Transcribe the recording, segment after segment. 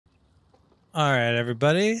All right,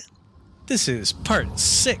 everybody. This is part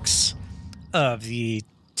 6 of the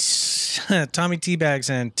Tommy Teabags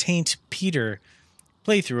and Taint Peter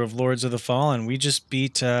playthrough of Lords of the Fallen. We just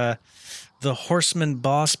beat the Horseman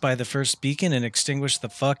boss by the first beacon and extinguished the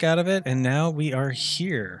fuck out of it, and now we are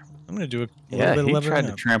here. I'm going to do a little bit of he leveling tried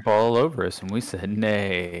to up. trample all over us, and we said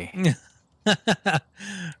nay.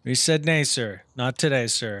 We said nay, sir. Not today,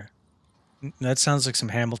 sir. That sounds like some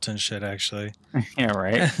Hamilton shit, actually. Yeah,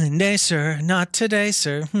 right. Nay, sir. Not today,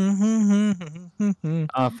 sir.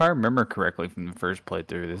 If I remember correctly from the first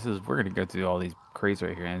playthrough, we're gonna go through all these crates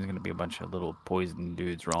right here, and there's gonna be a bunch of little poison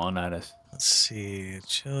dudes rolling at us. Let's see.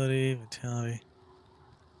 Agility, vitality.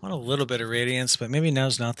 I want a little bit of radiance, but maybe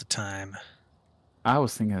now's not the time. I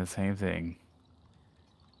was thinking the same thing.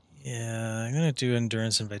 Yeah, I'm gonna do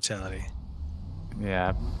endurance and vitality.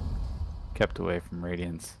 Yeah, kept away from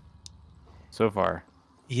radiance so far.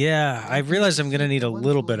 Yeah, I realize I'm gonna need a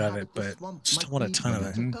little bit of it, but just don't want a ton of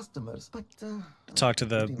it. Talk to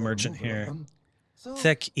the merchant here.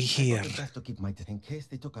 Thick here. In case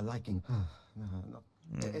they took a liking.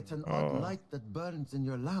 It's an odd light that burns in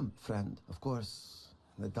your lamp, friend. Of course,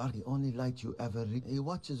 the dark, the only light you ever read. He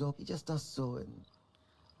watches over. He just does so. All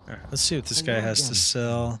right, let's see what this guy has to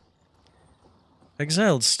sell.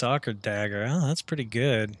 Exiled Stalker Dagger. Oh, that's pretty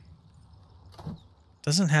good.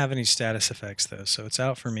 Doesn't have any status effects, though, so it's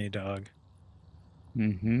out for me, dog.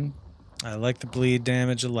 Mm-hmm. I like the bleed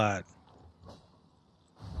damage a lot.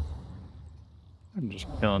 I'm just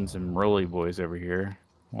killing some roly boys over here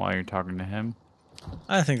while you're talking to him.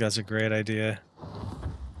 I think that's a great idea.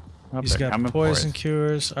 Oh, He's got poison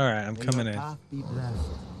cures. All right, I'm coming in.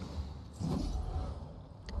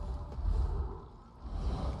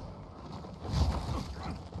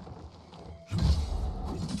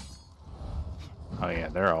 Oh yeah,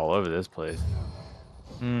 they're all over this place.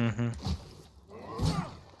 Mm-hmm.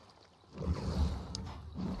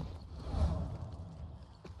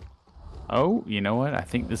 Oh, you know what? I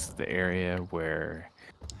think this is the area where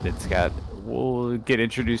we'll get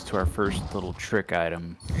introduced to our first little trick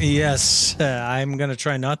item. Yes, I'm going to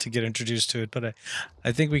try not to get introduced to it, but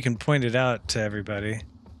I think we can point it out to everybody.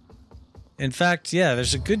 In fact, yeah,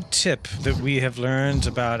 there's a good tip that we have learned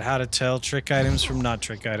about how to tell trick items from not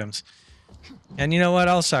trick items. And you know what?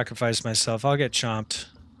 I'll sacrifice myself. I'll get chomped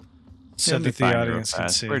so that the audience can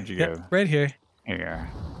see. Where'd you go? Right here. Here you are.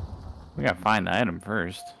 We gotta find the item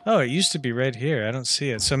first. Oh, it used to be right here. I don't see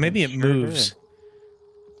it. So maybe it moves.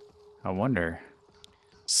 I wonder.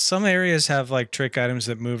 Some areas have like trick items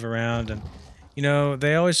that move around, and you know,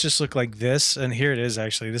 they always just look like this. And here it is,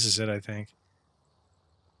 actually. This is it, I think.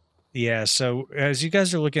 Yeah, so as you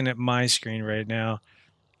guys are looking at my screen right now,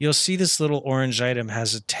 you'll see this little orange item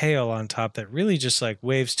has a tail on top that really just like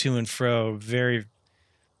waves to and fro very,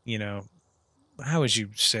 you know, how would you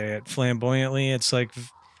say it? Flamboyantly. It's like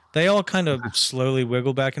they all kind of slowly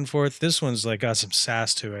wiggle back and forth. This one's like got some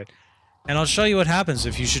sass to it. And I'll show you what happens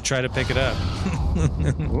if you should try to pick it up.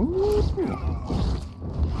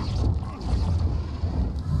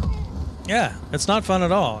 Yeah, it's not fun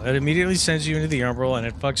at all. It immediately sends you into the umbral and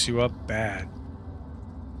it fucks you up bad.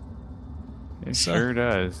 It sure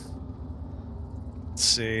does. Let's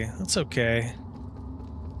see. That's okay.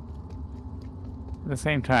 At the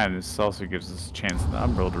same time, this also gives us a chance in the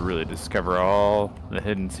Umbral to really discover all the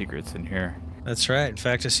hidden secrets in here. That's right. In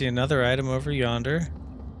fact, I see another item over yonder.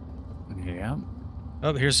 Yeah.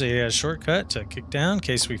 Oh, here's a shortcut to kick down in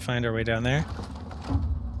case we find our way down there.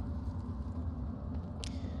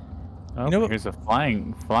 Oh, you know here's a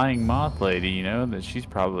flying moth lady, you know, that she's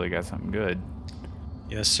probably got something good.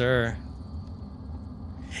 Yes, sir.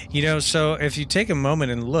 You know, so if you take a moment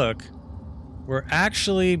and look, we're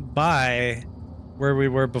actually by where we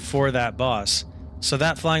were before that boss. So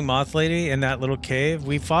that flying moth lady in that little cave,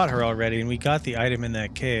 we fought her already and we got the item in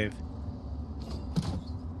that cave.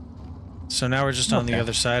 So now we're just on the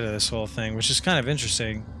other side of this whole thing, which is kind of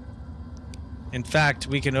interesting. In fact,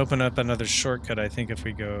 we can open up another shortcut, I think, if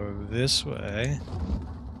we go this way.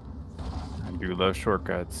 I do love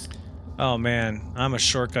shortcuts. Oh man, I'm a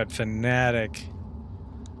shortcut fanatic.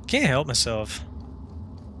 Can't help myself.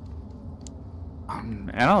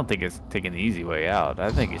 I don't think it's taking the easy way out.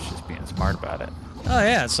 I think it's just being smart about it. Oh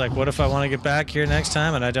yeah, it's like, what if I want to get back here next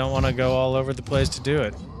time and I don't want to go all over the place to do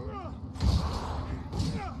it?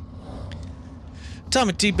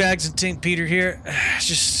 Tommy Teabags and Taint Peter here,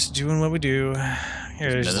 just doing what we do.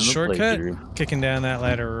 Here's the shortcut, kicking down that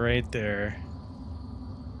ladder right there.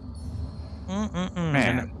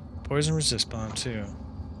 Man, poison resist bomb too.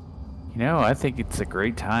 You know, I think it's a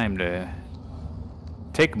great time to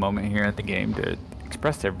take a moment here at the game to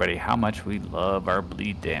express to everybody how much we love our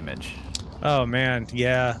bleed damage. Oh man,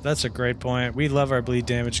 yeah, that's a great point. We love our bleed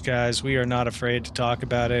damage, guys. We are not afraid to talk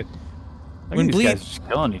about it. Look When at these bleed, guys just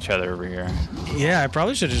killing each other over here. yeah, I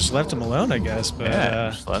probably should have just left him alone, I guess. But Yeah,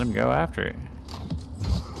 just let him go after it.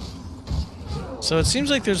 so it seems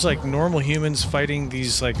like there's like normal humans fighting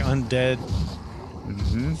these like undead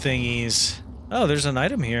thingies. Oh, there's an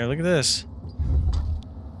item here. Look at this.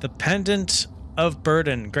 The Pendant of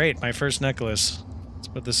Burden. Great, my first necklace. Let's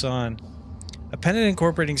put this on. A pendant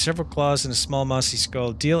incorporating several claws and a small mossy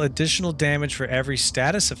skull. Deal additional damage for every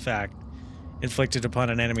status effect inflicted upon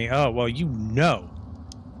an enemy. Oh, well, you know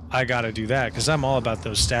I gotta do that, because I'm all about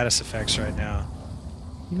those status effects right now.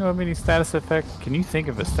 You know how many status effects? Can you think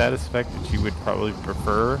of a status effect that you would probably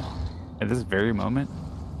prefer at this very moment?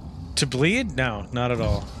 To bleed? No, not at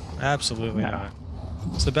all. Absolutely not.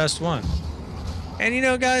 It's the best one. And you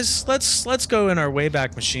know, guys, let's go in our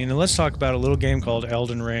Wayback Machine and let's talk about a little game called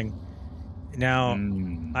Elden Ring. Now,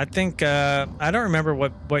 I think I don't remember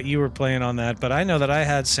what you were playing on that, but I know that I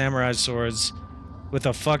had samurai swords with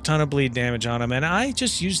a fuck ton of bleed damage on them, and I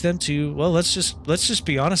just used them to, well, let's just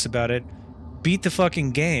be honest about it, beat the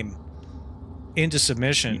fucking game into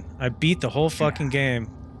submission. I beat the whole fucking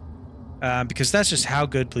game because that's just how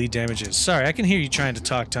good bleed damage is. Sorry, I can hear you trying to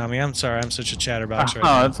talk, Tommy. I'm sorry, I'm such a chatterbox right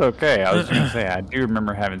now. Oh, that's okay. I was gonna say I do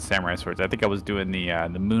remember having samurai swords. I think I was doing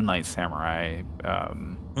the Moonlight Samurai.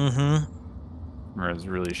 Where I was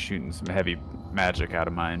really shooting some heavy magic out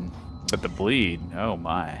of mine. But the bleed, oh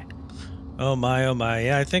my. Oh my, oh my.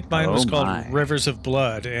 Yeah, I think mine was called Rivers of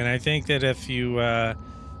Blood, and I think that if you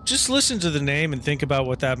just listen to the name and think about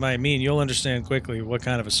what that might mean, you'll understand quickly what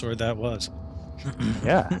kind of a sword that was.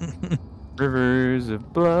 Yeah. Rivers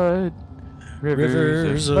of blood.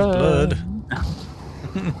 Rivers of blood.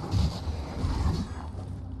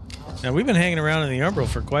 Now, we've been hanging around in the Umbral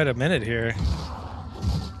for quite a minute here.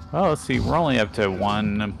 Oh, let's see. We're only up to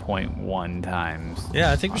 1.1 times.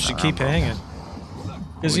 Yeah, I think we should keep hanging.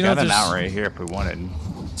 Because you know, got an out right here if we wanted.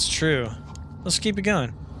 It's true. Let's keep it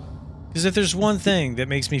going. Because if there's one thing that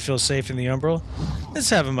makes me feel safe in the Umbral, it's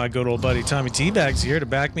having my good old buddy Tommy Teabags here to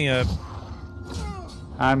back me up.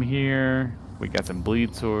 I'm here. We got some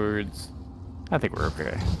bleed swords. I think we're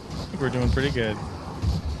okay. I think we're doing pretty good.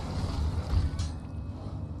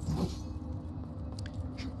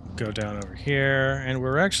 Go down over here, and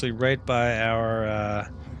we're actually right by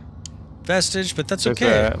our vestige, but that's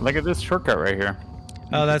okay. Look at this shortcut right here.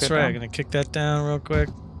 Oh, that's right. I'm gonna kick that down real quick.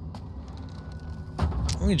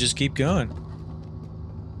 We can just keep going.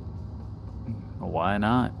 Why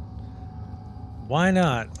not? Why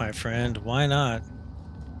not, my friend? Why not?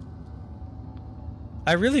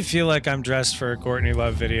 I really feel like I'm dressed for a Courtney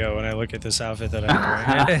Love video when I look at this outfit that I'm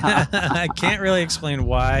wearing. I can't really explain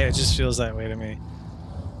why. It just feels that way to me.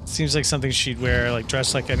 It seems like something she'd wear, like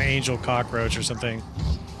dressed like an angel cockroach or something.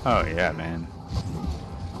 Oh, yeah, man.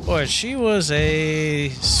 Boy, she was a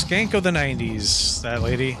skank of the 90s, that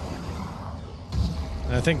lady.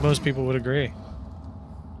 And I think most people would agree.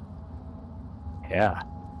 Yeah.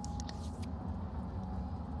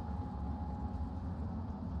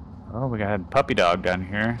 Oh, we got a puppy dog down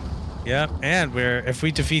here. Yep, and if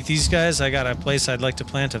we defeat these guys, I got a place I'd like to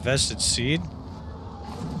plant a vestige seed.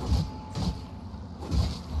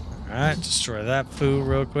 Alright, destroy that foo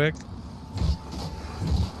real quick.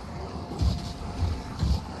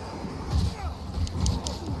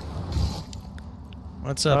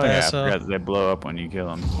 What's up, asshole? I forgot they blow up when you kill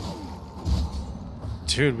them.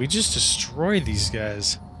 Dude, we just destroyed these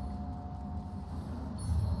guys.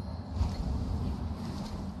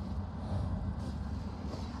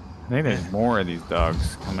 I think there's more of these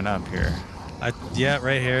dogs coming up here. Yeah,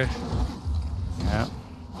 right here. Yeah.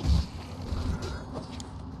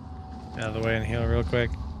 Out of the way and heal real quick.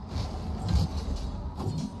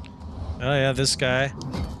 Oh yeah, this guy.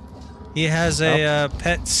 He has a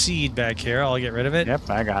pet seed back here. I'll get rid of it. Yep,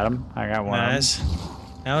 I got him. I got one. Nice.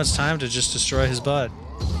 Now it's time to just destroy his butt.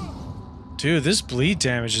 Dude, this bleed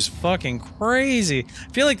damage is fucking crazy.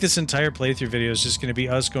 I feel like this entire playthrough video is just going to be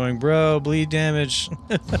us going, bro, bleed damage.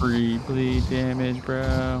 Free bleed damage,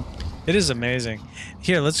 bro. It is amazing.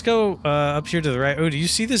 Here, let's go up here to the right. Oh, do you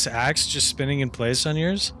see this axe just spinning in place on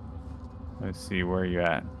yours? Let's see, where are you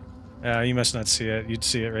at? You must not see it. You'd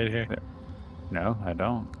see it right here. No, I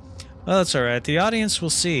don't. Well, that's all right. The audience will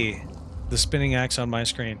see the spinning axe on my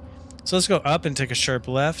screen. So let's go up and take a sharp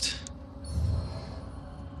left.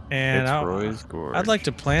 And Fitzroy's Gorge. I'd like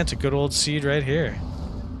to plant a good old seed right here.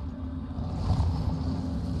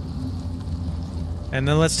 And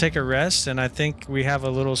then let's take a rest, and I think we have a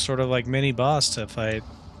little sort of like mini boss to fight.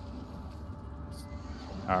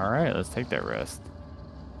 Alright, let's take that rest.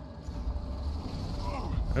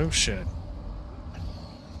 Oh shit.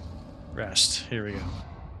 Rest. Here we go.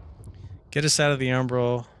 Get us out of the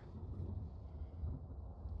umbral.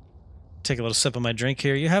 Take a little sip of my drink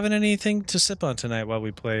here. You having anything to sip on tonight while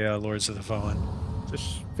we play Lords of the Fallen?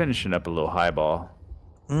 Just finishing up a little highball.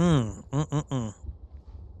 I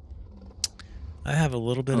have a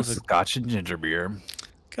little bit of a Scotch and ginger beer.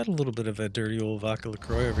 Got a little bit of a dirty old vodka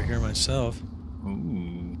LaCroix over here myself.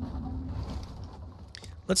 Ooh.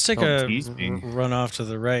 Let's take Don't a tease me. run off to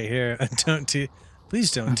the right here.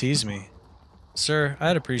 Please don't tease me. Sir,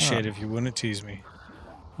 I'd appreciate it if you wouldn't tease me.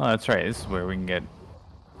 Oh, that's right. This is where we can get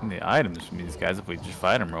the items from these guys if we just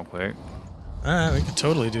fight them real quick. Alright, we could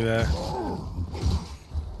totally do that.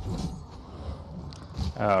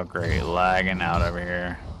 Oh, great. Lagging out over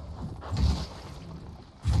here.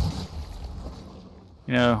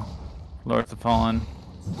 You know, Lords of Fallen,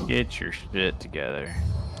 get your shit together.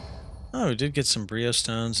 Oh, we did get some brio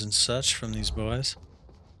stones and such from these boys.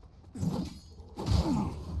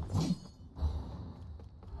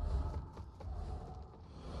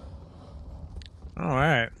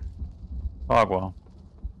 Alright. Fogwell.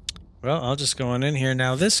 Well, I'll just go on in here.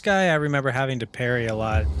 Now, this guy I remember having to parry a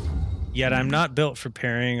lot. Yet I'm not built for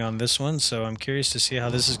parrying on this one, so I'm curious to see how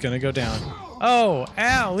this is going to go down. Oh,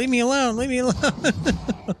 ow, leave me alone, leave me alone.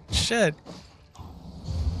 Shit.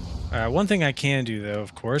 Alright, one thing I can do, though,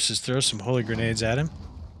 of course, is throw some holy grenades at him.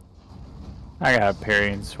 I got a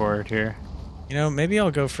parrying sword here. You know, maybe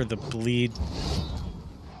I'll go for the bleed.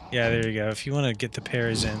 Yeah, there you go. If you want to get the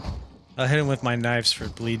parries in, I'll hit him with my knives for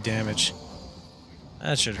bleed damage.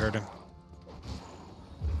 That should hurt him.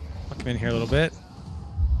 I'll come in here a little bit.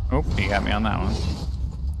 Oh, you got me on that one.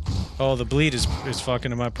 Oh, the bleed is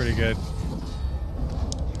fucking him up pretty good.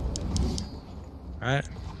 Alright.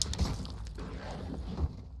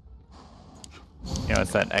 You know,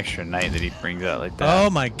 it's that extra knight that he brings out like that. Oh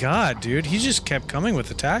my god, dude. He just kept coming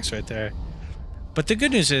with attacks right there. But the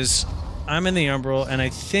good news is, I'm in the umbral, and I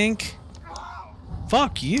think...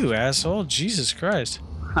 Fuck you, asshole. Jesus Christ.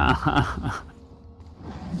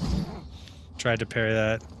 Tried to parry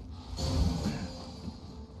that.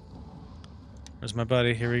 Where's my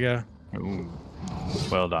buddy? Here we go. Ooh,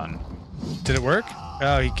 well done. Did it work?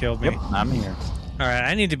 Oh, he killed me. Yep, I'm here. Alright,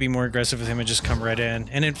 I need to be more aggressive with him and just come right in.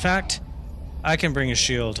 And in fact, I can bring a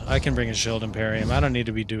shield. I can bring a shield and parry him. I don't need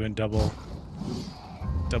to be doing double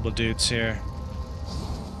dudes here.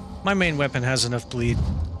 My main weapon has enough bleed.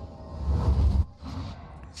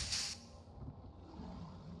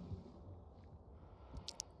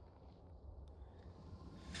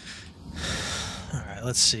 Alright,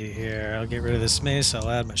 let's see here. I'll get rid of this mace. I'll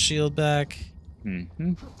add my shield back.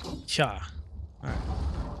 Mm-hmm. Yeah. Alright.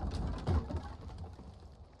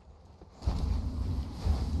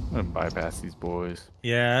 I'm gonna bypass these boys.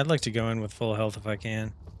 Yeah, I'd like to go in with full health if I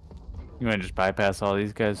can. You wanna just bypass all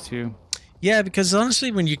these guys too? Yeah, because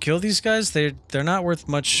honestly, when you kill these guys, they're not worth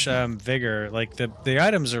much vigor. Like the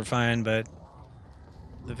items are fine, but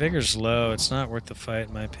the vigor's low. It's not worth the fight,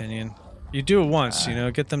 in my opinion. You do it once, you know,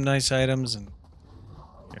 get them nice items, and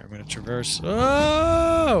here I'm gonna traverse.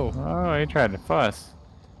 Oh! Oh, he tried to fuss.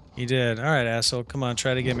 He did. All right, asshole. Come on,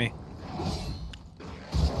 try to get me.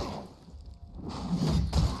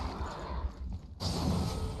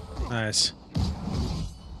 Nice.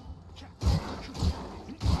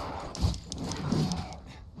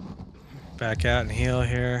 Back out and heal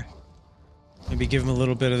here. Maybe give him a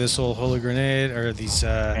little bit of this old holy grenade, or these,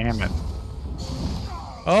 Damn it.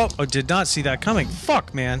 Oh, I did not see that coming.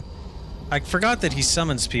 Fuck, man. I forgot that he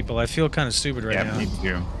summons people. I feel kind of stupid right now. Me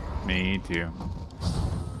too. Me too.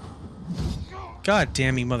 God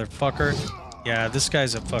damn you, motherfucker. Yeah, this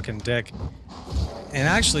guy's a fucking dick. And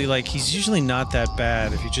actually, like, he's usually not that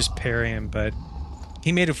bad if you just parry him, but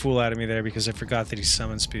he made a fool out of me there because I forgot that he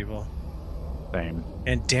summons people. Same.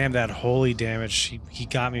 And damn, that holy damage. He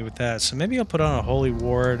got me with that. So maybe I'll put on a holy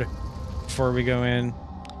ward before we go in.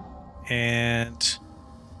 And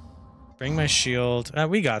bring my shield.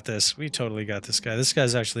 We got this. We totally got this guy. This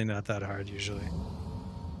guy's actually not that hard usually.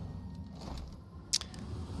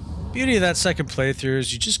 Beauty of that second playthrough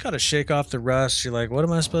is you just gotta shake off the rust. You're like, what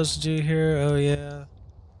am I supposed to do here? Oh yeah.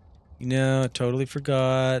 You know, I totally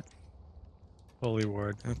forgot. Holy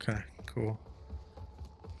ward. Okay, cool.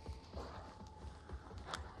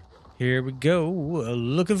 Here we go,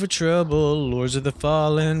 looking for trouble, Lords of the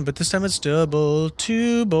Fallen, but this time it's double.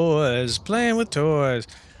 Two boys playing with toys,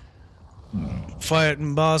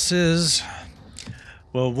 fighting bosses.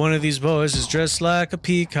 Well, one of these boys is dressed like a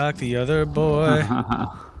peacock, the other boy...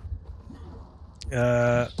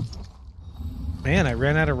 Man, I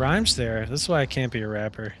ran out of rhymes there. That's why I can't be a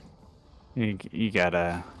rapper. You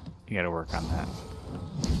gotta work on that.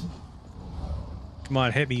 Come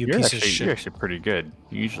on, hit me, you piece of shit. You're actually pretty good.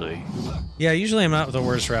 Usually. Yeah, usually I'm not the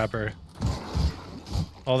worst rapper.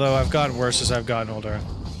 Although I've gotten worse as I've gotten older.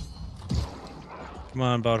 Come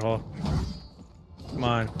on, butthole. Come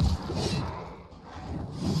on.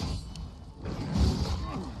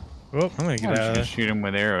 Oh, I'm gonna get out of there. Shoot him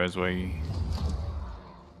with arrows while you...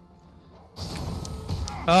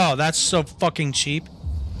 Oh, that's so fucking cheap.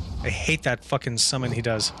 I hate that fucking summon he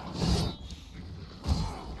does.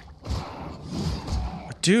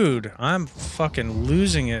 Dude, I'm fucking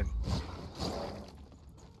losing it.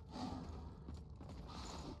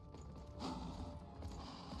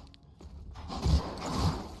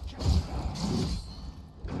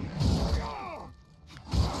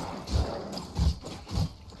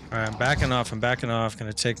 Alright, I'm backing off.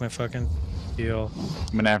 Gonna take my fucking heal.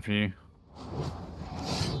 Coming after you.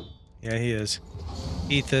 Yeah, he is.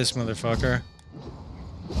 Eat this, motherfucker.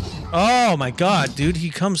 Oh my god, dude, he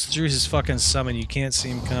comes through his fucking summon. You can't see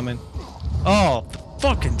him coming. Oh, the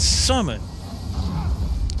fucking summon.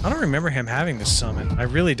 I don't remember him having this summon. I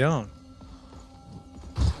really don't.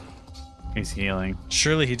 He's healing.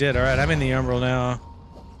 Surely he did. Alright, I'm in the Umbral now.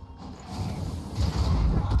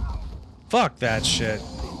 Fuck that shit.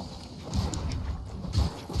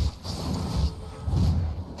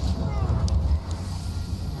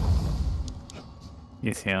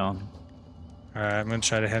 He's healing. Alright, I'm gonna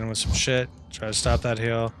try to hit him with some shit. Try to stop that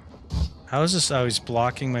heal. How is this? Oh, he's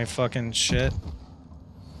blocking my fucking shit.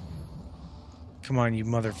 Come on, you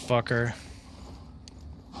motherfucker.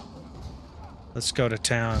 Let's go to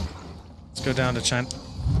town. Let's go down to China.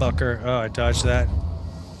 Fucker. Oh, I dodged that.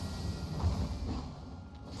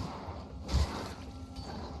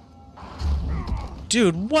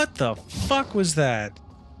 Dude, what the fuck was that?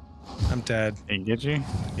 I'm dead. Did he get you?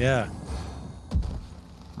 Yeah.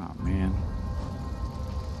 Oh, man.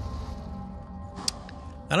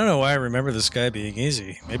 I don't know why I remember this guy being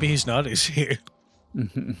easy. Maybe he's not easy.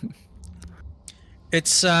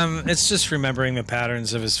 It's just remembering the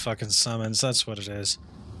patterns of his fucking summons. That's what it is.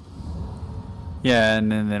 Yeah, and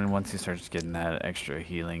then once he starts getting that extra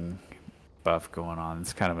healing buff going on,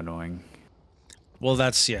 it's kind of annoying. Well,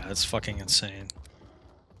 yeah, it's fucking insane.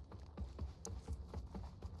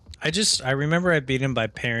 I remember I beat him by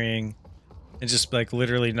parrying and just like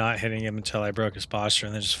literally not hitting him until I broke his posture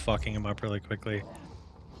and then just fucking him up really quickly.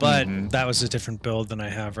 But that was a different build than I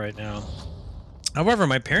have right now. However,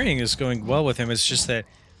 my parrying is going well with him. It's just that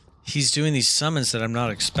he's doing these summons that I'm not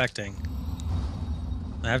expecting.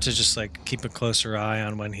 I have to just like keep a closer eye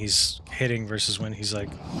on when he's hitting versus when he's like,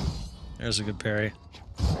 there's a good parry.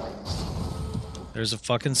 There's a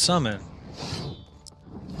fucking summon.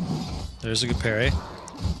 There's a good parry.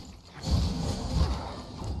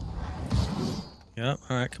 Yep,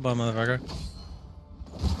 alright, come on, motherfucker.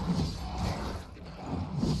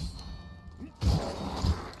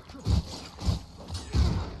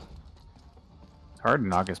 It's hard to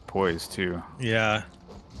knock his poise, too. Yeah.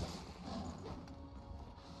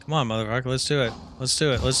 Come on, motherfucker, let's do it. Let's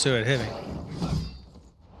do it, let's do it. Hit me.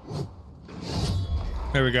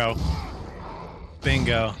 There we go.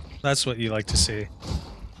 Bingo. That's what you like to see.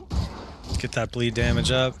 Get that bleed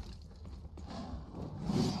damage up.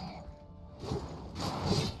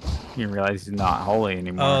 You realize he's not holy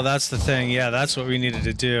anymore. Oh, that's the thing. Yeah, that's what we needed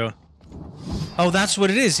to do. Oh, that's what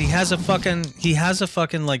it is. He has a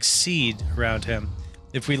fucking like seed around him.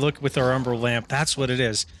 If we look with our umbral lamp, that's what it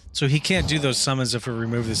is. So he can't do those summons if we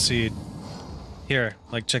remove the seed. Here,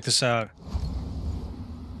 like check this out.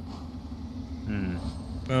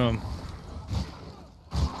 Boom.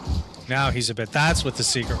 Now he's a bit. That's what the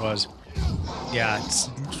secret was. Yeah, it's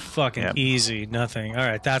fucking easy. Nothing. All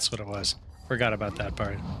right, that's what it was. Forgot about that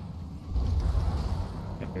part.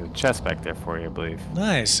 There's a chest back there for you, I believe.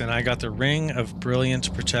 Nice, and I got the Ring of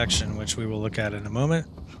Brilliant Protection, which we will look at in a moment.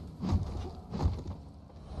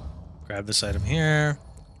 Grab this item here.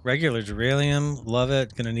 Regular Duralium, love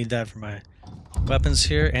it. Gonna need that for my weapons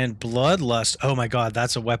here. And Bloodlust. Oh my god,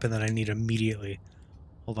 that's a weapon that I need immediately.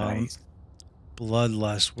 Hold on. Nice.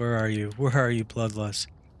 Bloodlust, where are you? Where are you, Bloodlust?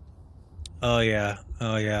 Oh yeah,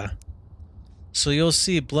 oh yeah. So you'll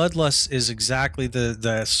see Bloodlust is exactly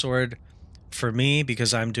the sword for me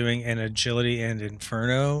because I'm doing an Agility and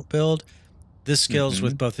Inferno build. This scales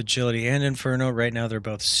with both Agility and Inferno. Right now they're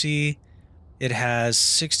both C. It has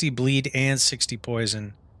 60 bleed and 60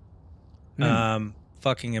 poison.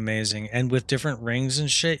 Fucking amazing. And with different rings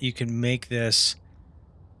and shit, you can make this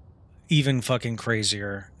even fucking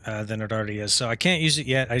crazier than it already is. So I can't use it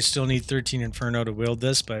yet. I still need 13 Inferno to wield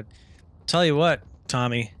this, but tell you what,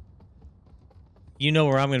 Tommy, you know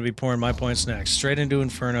where I'm going to be pouring my points next. Straight into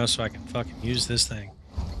Inferno so I can fucking use this thing.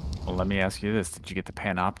 Well, let me ask you this. Did you get the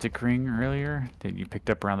Panoptic ring earlier that you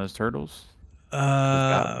picked up around those turtles?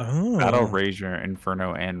 That'll Oh, raise your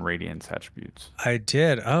Inferno and Radiance attributes. I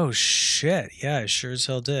did. Oh, shit. Yeah, I sure as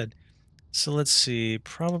hell did. So let's see.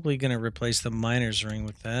 Probably going to replace the Miner's Ring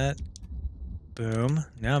with that. Boom.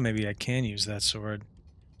 Now maybe I can use that sword.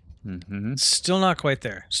 Mm-hmm. Still not quite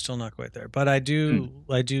there. Still not quite there. But I do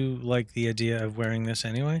like the idea of wearing this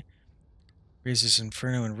anyway. Raises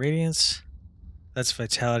Inferno and Radiance. That's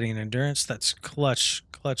Vitality and Endurance. That's clutch.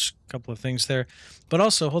 Couple of things there. But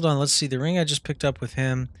also, hold on. Let's see. The ring I just picked up with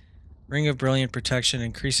him. Ring of Brilliant Protection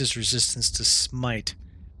increases resistance to smite.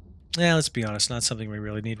 Yeah, let's be honest. Not something we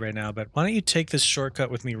really need right now. But why don't you take this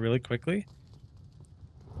shortcut with me really quickly?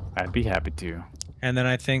 I'd be happy to. And then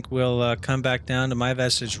I think we'll come back down to my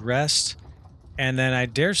vestige, rest. And then I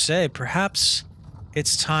dare say, perhaps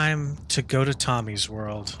it's time to go to Tommy's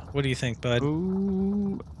world. What do you think, bud?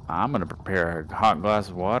 Ooh, I'm gonna prepare a hot glass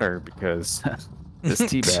of water because this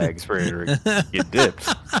teabag's ready to get dipped.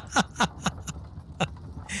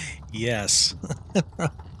 Yes.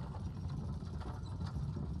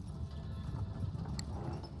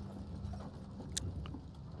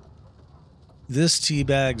 This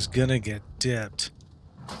teabag's gonna get dipped.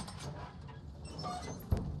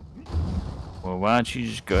 Well, why don't you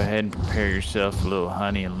just go ahead and prepare yourself a little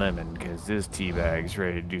honey and lemon, because this teabag's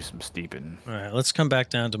ready to do some steeping. All right, let's come back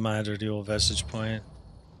down to my dirty old vestige point.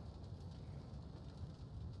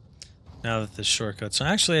 Now that the shortcuts...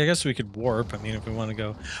 Actually, I guess we could warp. I mean, if we want to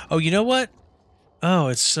go... Oh, you know what? Oh,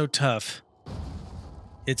 it's so tough.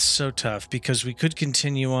 It's so tough, because we could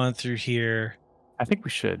continue on through here. I think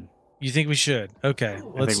we should. You think we should? Okay,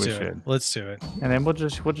 let's do it. Should. Let's do it. And then we'll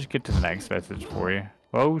just get to the next message for you.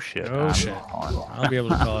 Oh shit. Oh shit. I'll be able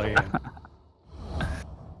to call you.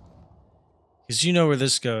 Because you know where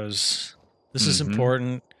this goes. This is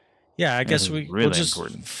important. Yeah, I guess we'll just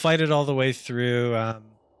fight it all the way through.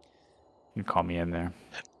 You call me in there.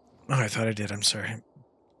 Oh, I thought I did. I'm sorry.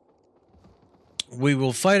 We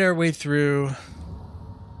will fight our way through.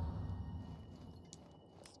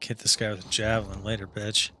 Hit this guy with a javelin later,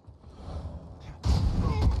 bitch.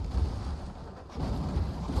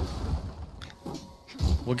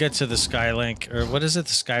 We'll get to the Skylink, or what is it?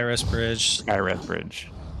 The Skyrest Bridge. Skyrest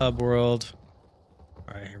Bridge. Hub World.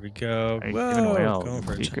 All right, here we go. Are you giving away all going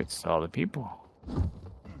for secrets to all the people?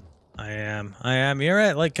 I am. You're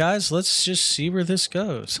right. Like, guys, let's just see where this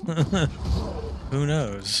goes. Who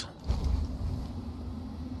knows?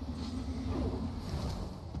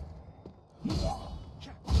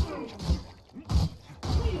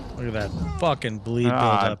 Look at that fucking bleed build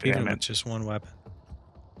up, even with just one weapon.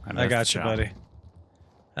 I got you, buddy.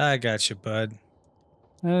 I got you, bud.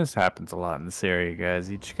 This happens a lot in this area, guys.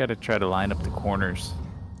 You just gotta try to line up the corners.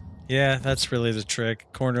 Yeah, that's really the trick.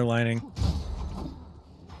 Corner lining.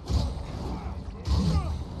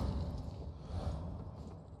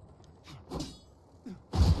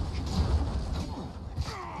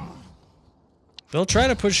 They'll try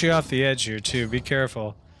to push you off the edge here, too. Be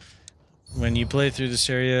careful. When you play through this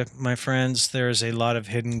area, my friends, there's a lot of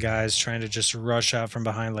hidden guys trying to just rush out from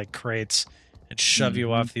behind like crates and shove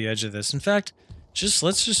you off the edge of this. In fact,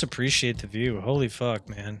 let's just appreciate the view. Holy fuck,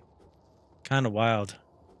 man. Kind of wild.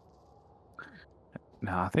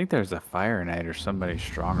 No, I think there's a Fire Knight or somebody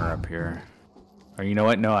stronger up here. Or you know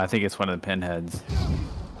what? No, I think it's one of the pinheads.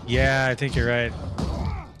 Yeah, I think you're right.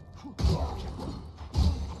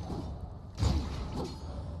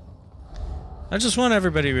 I just want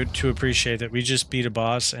everybody to appreciate that we just beat a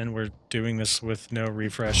boss and we're doing this with no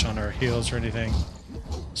refresh on our heals or anything.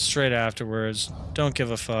 Straight afterwards. Don't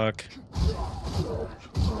give a fuck.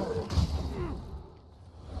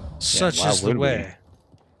 Such is the way.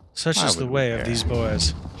 Such is the way of these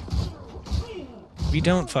boys. We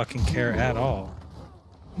don't fucking care at all.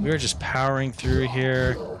 We're just powering through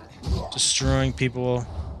here, destroying people.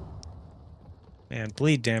 Man,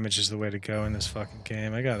 bleed damage is the way to go in this fucking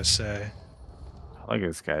game, I gotta say. I like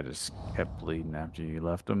this guy just kept bleeding after you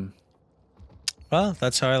left him. Well,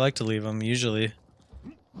 that's how I like to leave them, usually.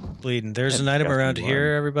 Bleeding. There's an item around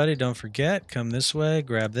here, everybody. Don't forget. Come this way.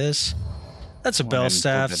 Grab this. That's a bell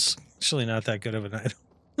staff. It's actually not that good of an item.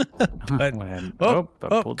 But,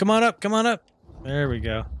 come on up. Come on up. There we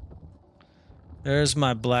go. There's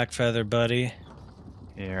my black feather buddy.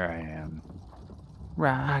 Here I am.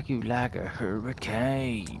 Rock you like a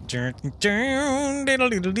hurricane. Kiss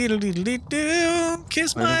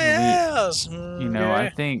my ass. You know, I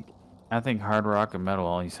think hard rock and metal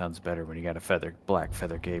only sounds better when you got a black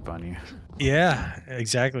feather cape on you. Yeah,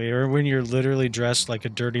 exactly. Or when you're literally dressed like a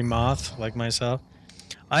dirty moth, like myself.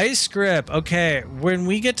 Ice grip. Okay, when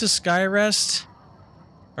we get to Skyrest,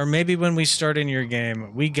 or maybe when we start in your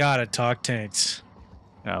game, we gotta talk tanks.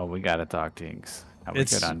 Oh, we gotta talk tanks. Oh, we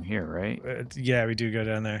go down here, right? Yeah, we do go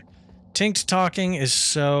down there. Tinked talking is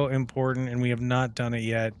so important, and we have not done it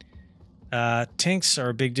yet. Tinks are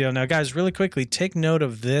a big deal. Now, guys, really quickly, take note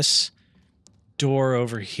of this door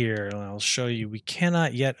over here, and I'll show you. We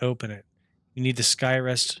cannot yet open it. You need the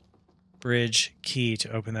Skyrest Bridge key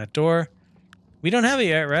to open that door. We don't have it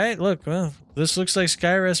yet, right? Look, well, this looks like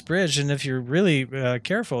Skyrest Bridge, and if you're really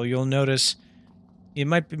careful, you'll notice. It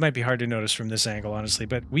might be hard to notice from this angle, honestly,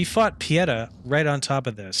 but we fought Pieta right on top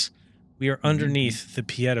of this. We are underneath the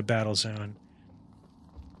Pieta battle zone,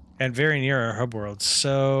 and very near our hub world.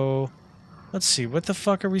 So, let's see. What the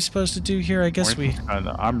fuck are we supposed to do here? I guess we go to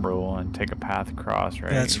the Umbral and take a path across,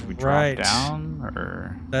 right? That's we right. Drop down,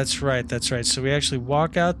 or that's right. That's right. So we actually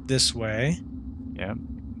walk out this way. Yep.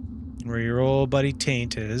 Where your old buddy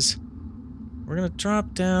Taint is. We're gonna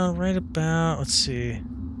drop down right about. Let's see.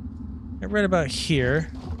 Right about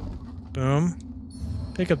here. Boom.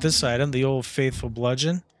 Pick up this item, the old faithful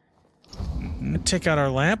bludgeon. Take out our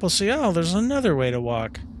lamp. We'll see. Oh, there's another way to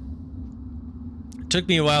walk. It took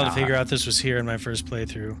me a while to figure out this was here in my first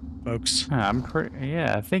playthrough, folks.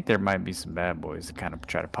 Yeah, I think there might be some bad boys that kind of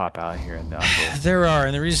try to pop out here in the Umbral. There are,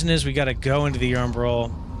 and the reason is we got to go into the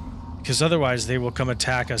Umbral, because otherwise they will come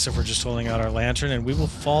attack us if we're just holding out our lantern, and we will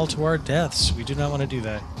fall to our deaths. We do not want to do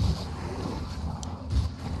that.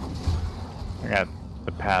 I got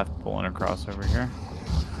the path pulling across over here.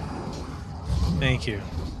 Thank you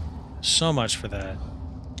so much for that.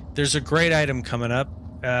 There's a great item coming up.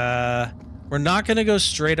 We're not going to go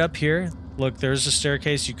straight up here. Look, there's a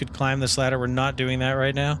staircase. You could climb this ladder. We're not doing that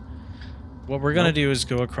right now. What we're going to do is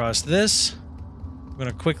go across this. I'm going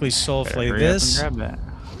to quickly soul flay this. Grab that.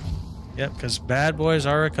 Yep, because bad boys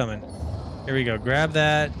are a-coming. Here we go. Grab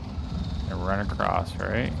that. And run across,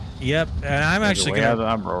 right? Yep, and I'm actually going to... have the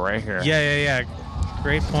Umbral right here. Yeah.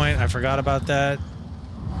 Great point. I forgot about that.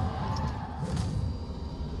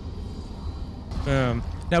 Boom.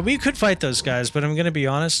 Now, we could fight those guys, but I'm going to be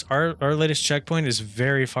honest. Our latest checkpoint is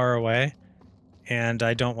very far away, and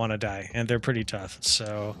I don't want to die, and they're pretty tough.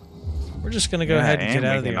 So we're just going to go ahead and get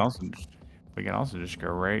out of the... We can also just go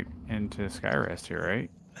right into Skyrest here,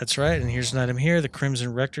 right? That's right, and here's an item here, the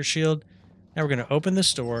Crimson Rector Shield. Now we're going to open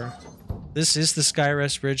this door. This is the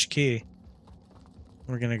Skyrest Bridge key.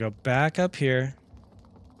 We're going to go back up here.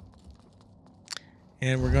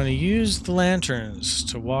 And we're going to use the lanterns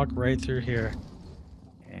to walk right through here.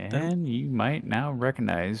 And you might now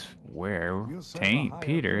recognize where Taint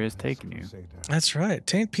Peter is taking you. That's right.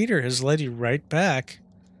 Taint Peter has led you right back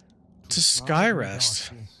to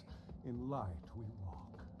Skyrest.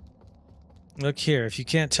 Look here. If you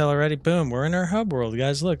can't tell already, boom, we're in our hub world.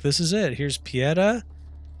 Guys, look, this is it. Here's Pieta.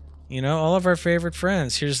 You know, all of our favorite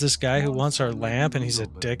friends. Here's this guy who wants our lamp, and he's a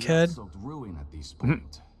dickhead.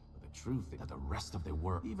 Truth that the rest of the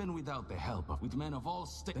world, even without the help of men of all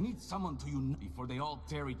states, they need someone to unite before they all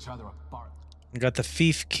tear each other apart. We got the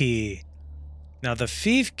Fief key. Now the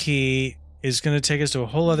Fief key is going to take us to a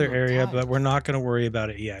whole other area, but we're not going to worry about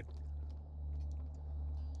it yet.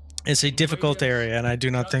 It's a difficult area, and I do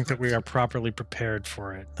not think that we are properly prepared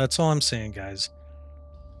for it. That's all I'm saying, guys.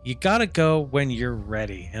 You gotta go when you're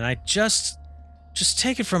ready, and I just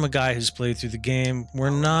take it from a guy who's played through the game. We're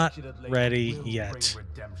not ready yet.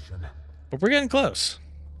 But we're getting close.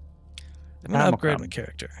 I'm going to upgrade my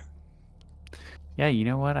character. Yeah, you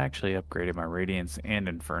know what? I actually upgraded my Radiance and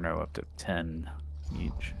Inferno up to 10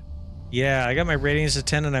 each. Yeah, I got my Radiance to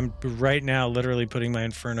 10, and I'm right now literally putting my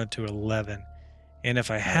Inferno to 11. And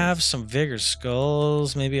if I have some Vigor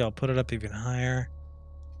Skulls, maybe I'll put it up even higher.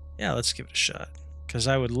 Yeah, let's give it a shot. Because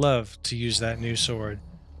I would love to use that new sword.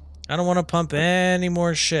 I don't want to pump any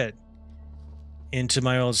more shit into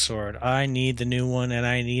my old sword. I need the new one, and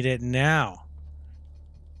I need it now.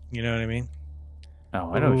 You know what I mean?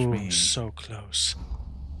 Oh, I know what you mean. So close.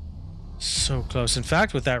 So close. In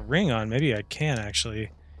fact, with that ring on, maybe I can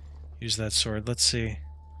actually use that sword. Let's see.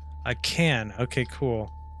 I can. Okay,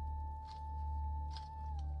 cool.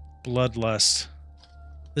 Bloodlust.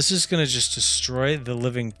 This is going to just destroy the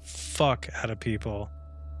living fuck out of people.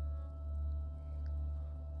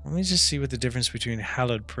 Let me just see what the difference between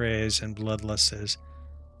Hallowed Praise and Bloodlust is.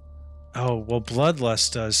 Oh, well,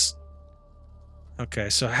 Bloodlust does... Okay,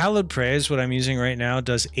 so Hallowed Praise, what I'm using right now,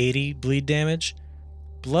 does 80 bleed damage.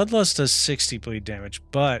 Bloodlust does 60 bleed damage,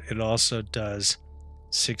 but it also does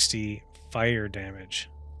 60 fire damage.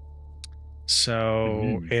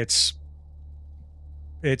 So it's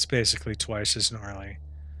basically twice as gnarly.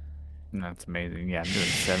 That's amazing. Yeah, I'm doing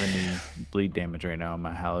 70 bleed damage right now on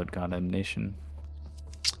my Hallowed Condemnation.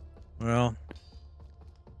 Well,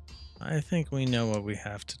 I think we know what we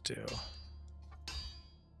have to do.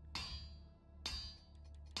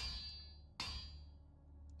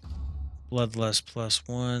 Bloodlust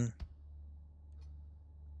 +1.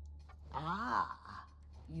 Ah,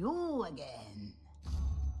 you again.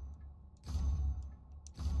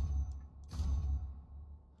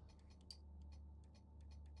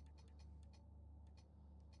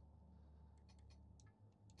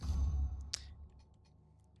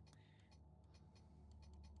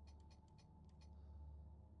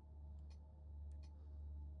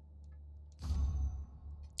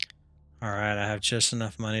 Alright, I have just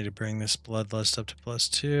enough money to bring this Bloodlust up to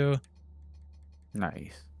 +2.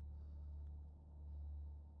 Nice.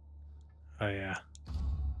 Oh, yeah.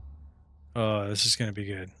 Oh, this is going to be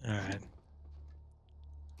good. Alright.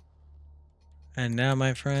 And now,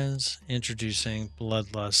 my friends, introducing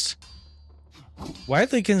Bloodlust.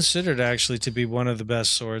 Widely considered, actually, to be one of the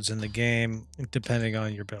best swords in the game, depending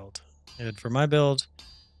on your build. And for my build,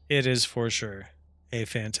 it is for sure a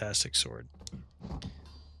fantastic sword.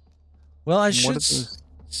 Well, I should...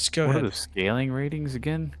 Go What ahead. are the scaling ratings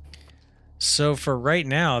again? So for right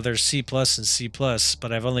now, there's C+ and C+,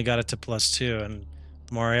 but I've only got it to +2, and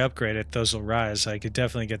the more I upgrade it, those will rise. I could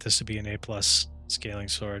definitely get this to be an A+ scaling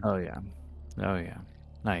sword. Oh, yeah. Oh, yeah.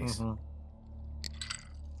 Nice. And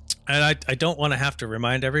I don't want to have to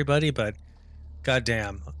remind everybody, but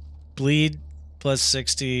goddamn, bleed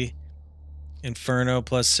 +60, inferno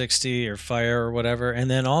 +60, or fire or whatever, and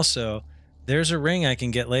then also there's a ring I can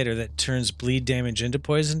get later that turns bleed damage into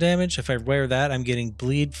poison damage. If I wear that, I'm getting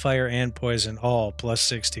bleed, fire, and poison all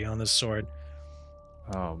 +60 on this sword.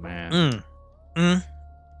 Oh, man.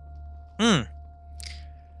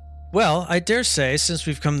 Well, I dare say, since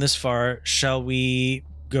we've come this far, shall we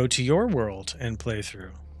go to your world and play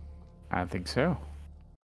through? I think so.